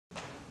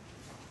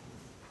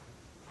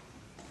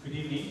Good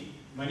evening.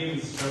 My name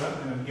is Trevor,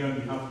 and I'm here on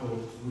behalf of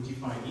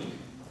Routify Inc.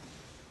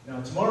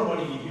 Now, tomorrow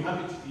morning, if you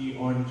happen to be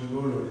on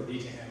Jogo Road at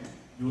 8 a.m.,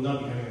 you will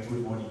not be having a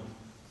good morning.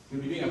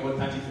 You'll be doing about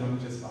 30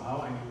 kilometers per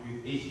hour, and you'll be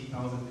with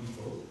 80,000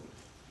 people,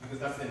 because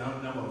that's the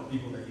number of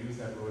people that use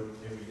that road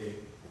every day.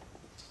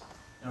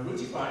 Now,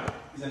 Routify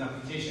is an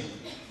application,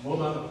 a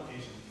mobile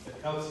application, that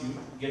helps you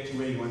get to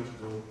where you want to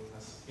go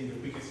in the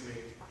quickest way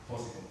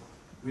possible.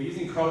 We're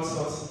using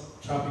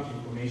crowdsourced traffic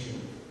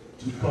information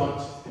to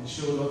plot and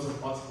show lots of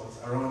hotspots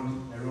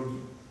around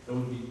Nairobi. There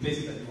will be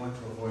places that you want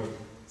to avoid.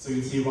 So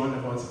you'll see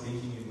roundabouts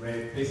blinking in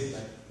red, places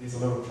that there's a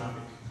lot of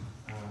traffic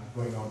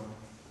going on.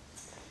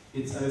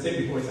 It's, as I said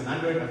before, it's an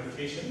Android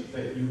application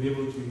that you'll be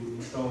able to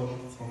install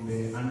from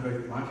the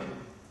Android market.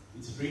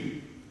 It's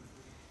free.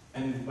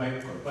 And by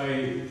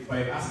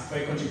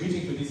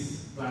contributing to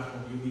this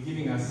platform, you'll be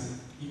giving us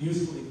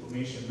useful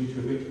information which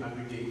we're going to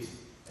aggregate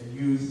and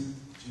use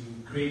to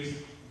create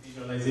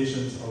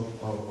visualizations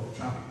of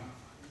traffic.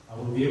 I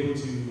will be able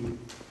to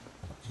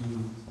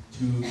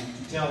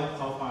tell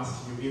how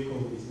fast your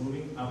vehicle is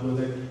moving, upload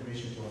that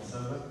information to our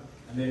server,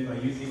 and then by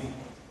using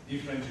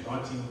different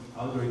routing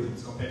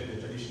algorithms compared to the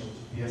traditional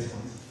GPS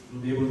ones,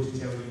 we'll be able to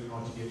tell you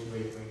how to get to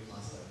where you're going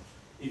faster.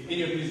 If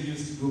any of you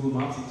use Google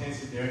Maps, it tends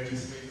to direct you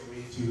straight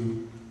away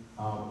to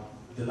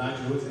the large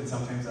roads, and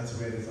sometimes that's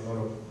where there's a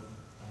lot of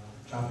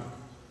traffic.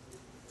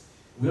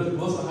 We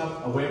also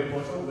have a web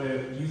portal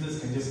where users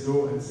can just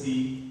go and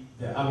see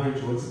the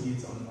average road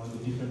speeds on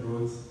the different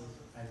roads,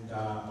 and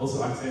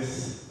also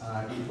access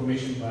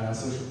information via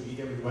social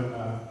media. We've got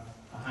a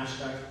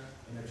hashtag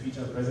and a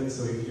Twitter presence,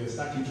 so if you're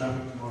stuck in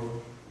traffic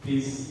tomorrow,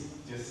 please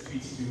just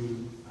tweet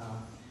to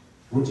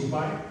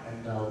Routify,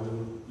 and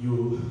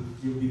you'll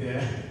be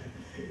there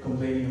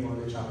complaining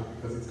about the traffic,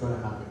 because it's going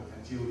to happen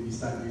until you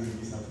start using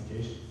this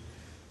application.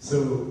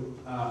 So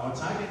our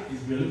target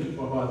is we're looking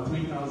for about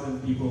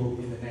 3,000 people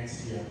in the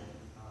next year.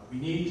 We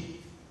need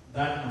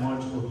that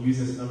amount of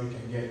users so we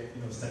can get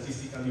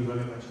statistically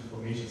relevant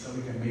information, so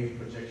we can make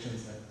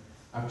projections that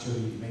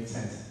actually make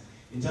sense.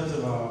 In terms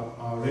of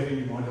our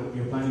revenue model,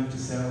 we are planning to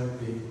sell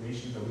the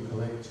information that we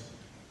collect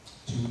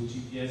to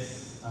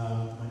GPS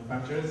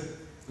manufacturers.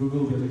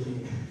 Google, we're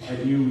looking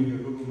at you with your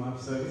Google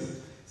Maps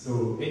service.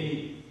 So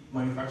any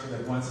manufacturer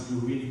that wants to do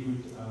really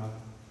good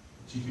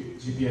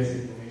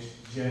GPS information,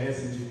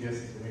 GIS and GPS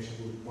information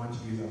will want to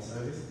use our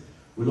service.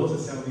 We'll also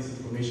sell this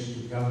information to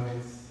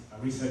governments,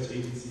 research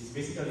agencies,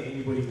 basically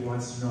anybody who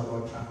wants to know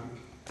about traffic.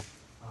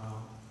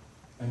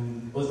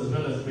 And also, as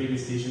well as radio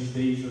stations,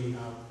 they usually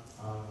have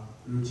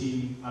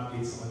routine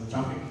updates on the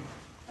traffic.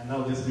 And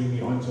that'll just bring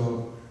me on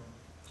to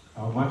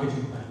our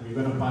marketing plan. We're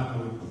going to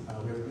partner with,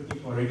 we're looking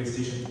for a radio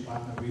station to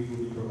partner with.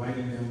 We'll be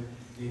providing them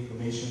the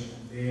information,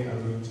 and they are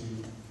going to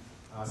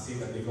say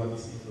that they got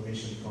this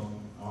information from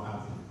our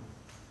app.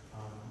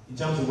 In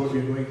terms of what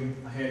we're going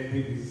ahead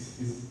with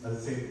is, as I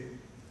said,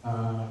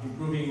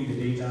 improving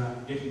the data,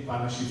 getting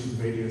partnerships with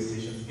radio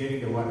stations,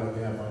 getting the word out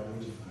there about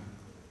Routify.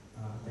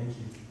 Thank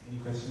you. Any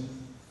questions?